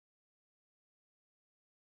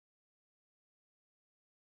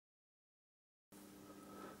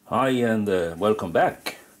Hi and welcome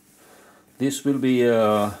back. This will be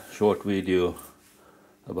a short video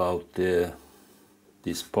about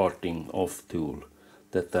this parting off tool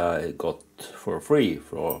that I got for free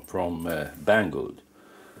from Banggood.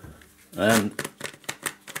 And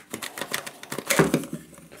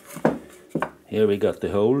here we got the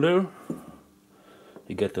holder,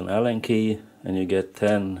 you get an Allen key and you get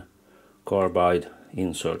 10 carbide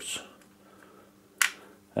inserts.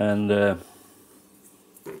 And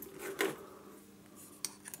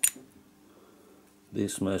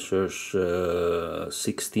this measures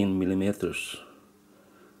 16 millimeters,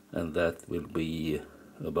 and that will be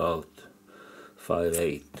about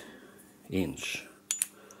 5/8 inch.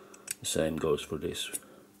 The same goes for this.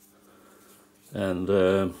 And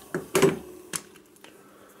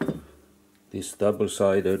this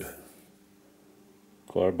double-sided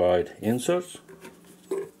carbide inserts,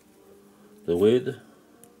 the width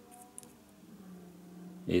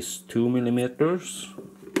is 2 millimeters.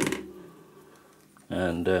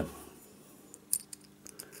 And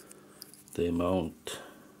they mount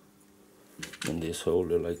in this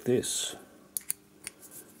holder like this.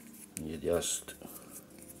 You just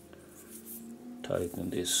tighten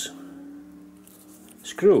this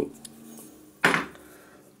screw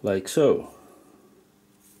like so,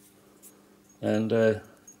 and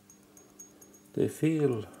they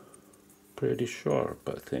feel pretty sharp,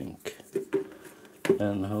 I think.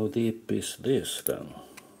 And how deep is this then?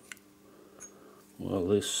 Well,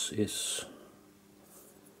 this is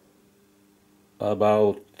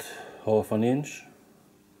about 1/2 inch,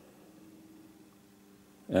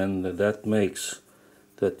 and that makes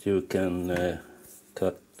that you can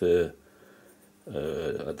cut a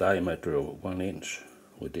diameter of 1 inch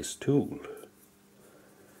with this tool.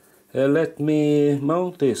 Let me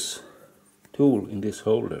mount this tool in this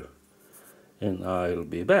holder and I'll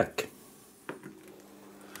be back.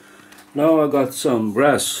 Now I got some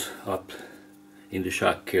brass up in the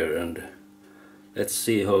shack here, and let's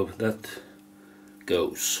see how that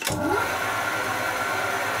goes.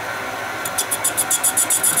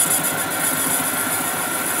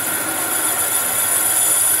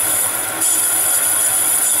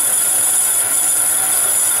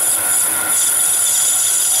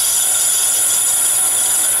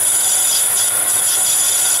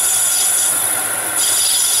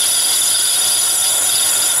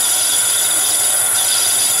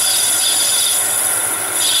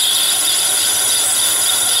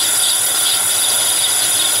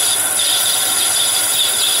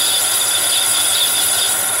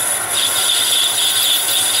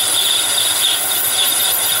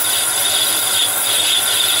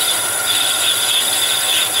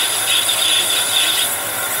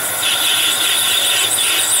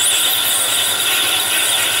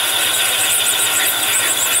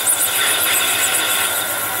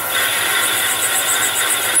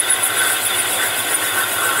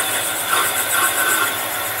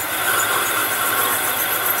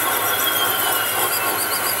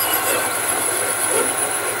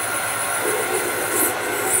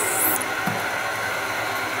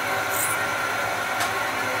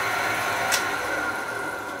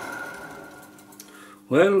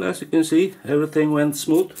 Well, as you can see, everything went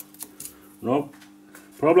smooth, no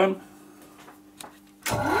problem.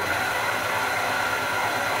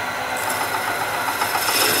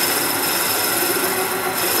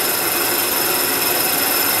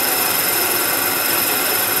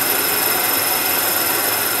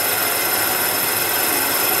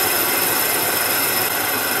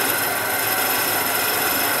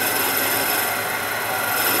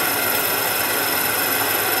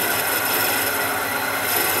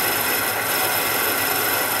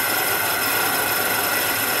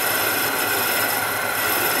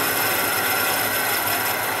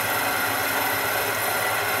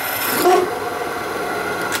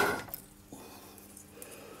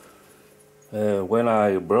 When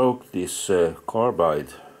I broke this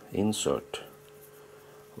carbide insert,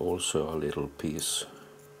 also a little piece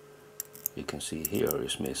you can see here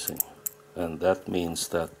is missing, and that means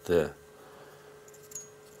that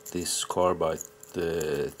this carbide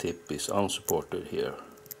tip is unsupported here,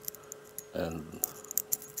 and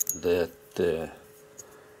that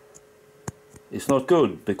is not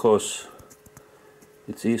good because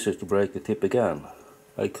it's easier to break the tip again.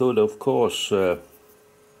 I could of course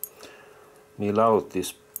mill out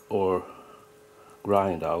this or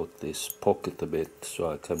grind out this pocket a bit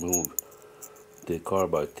so I can move the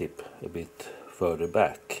carbide tip a bit further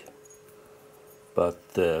back, but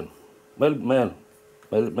well,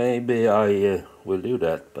 maybe I will do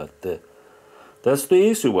that, but that's the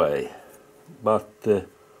easy way. But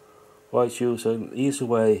why choose an easy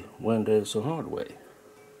way when there's a hard way?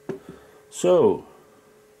 So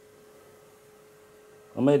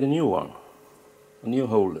I made a new one, a new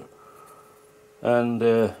holder, and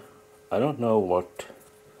I don't know what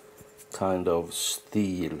kind of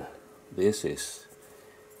steel this is.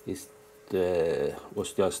 It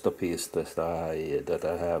was just a piece that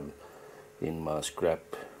I have in my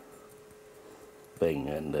scrap thing,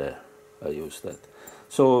 and I use that.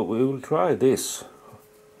 So we will try this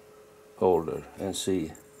holder and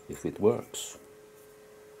see if it works.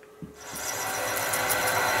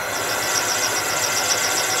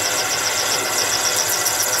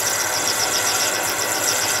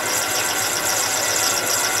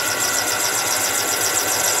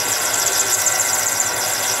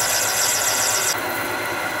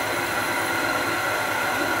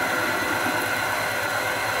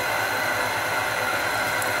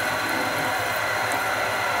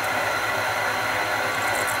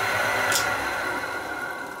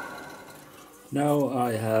 Now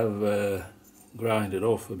I have grinded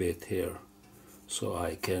off a bit here, so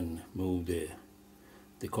I can move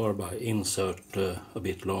the carbide insert a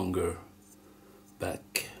bit longer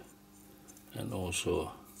back, and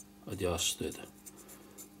also adjusted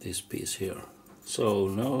this piece here. So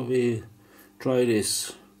now we try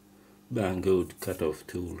this Banggood cut-off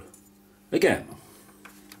tool again.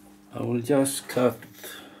 I will just cut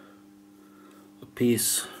a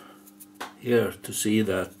piece here to see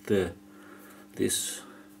that this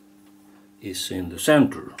is in the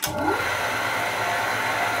center.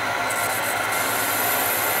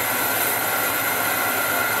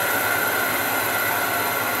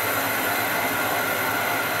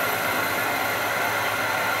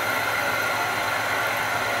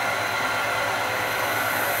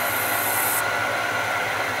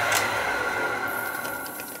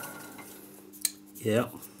 Yeah,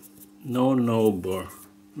 no knob or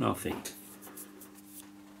nothing.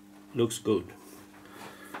 Looks good.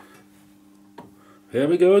 Here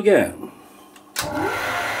we go again.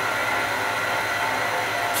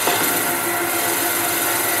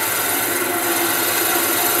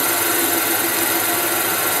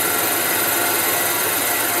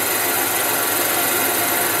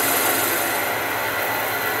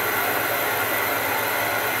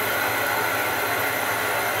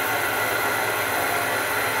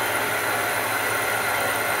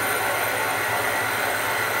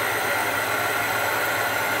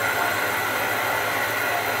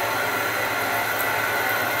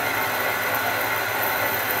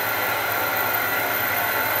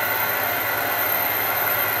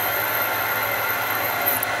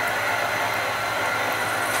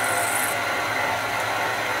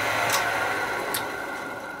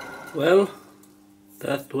 Well,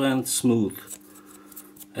 that went smooth,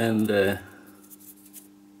 and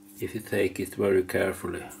if you take it very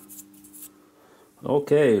carefully.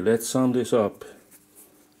 Okay, let's sum this up.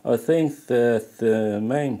 I think that the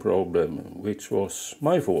main problem, which was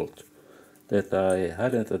my fault, that I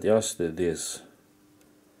hadn't adjusted this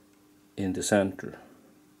in the center.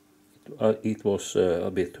 It was a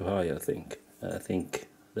bit too high, I think. I think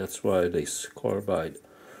that's why this carbide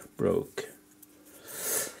broke.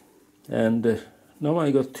 And now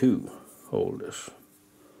I got two holders.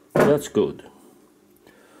 That's good.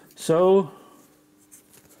 So,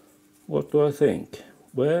 what do I think?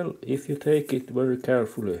 Well, if you take it very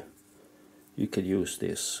carefully, you can use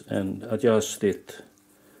this and adjust it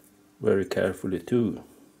very carefully too.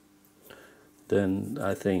 Then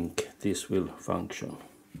I think this will function.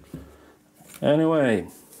 Anyway,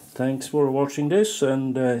 thanks for watching this,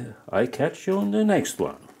 and I catch you on the next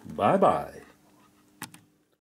one. Bye bye.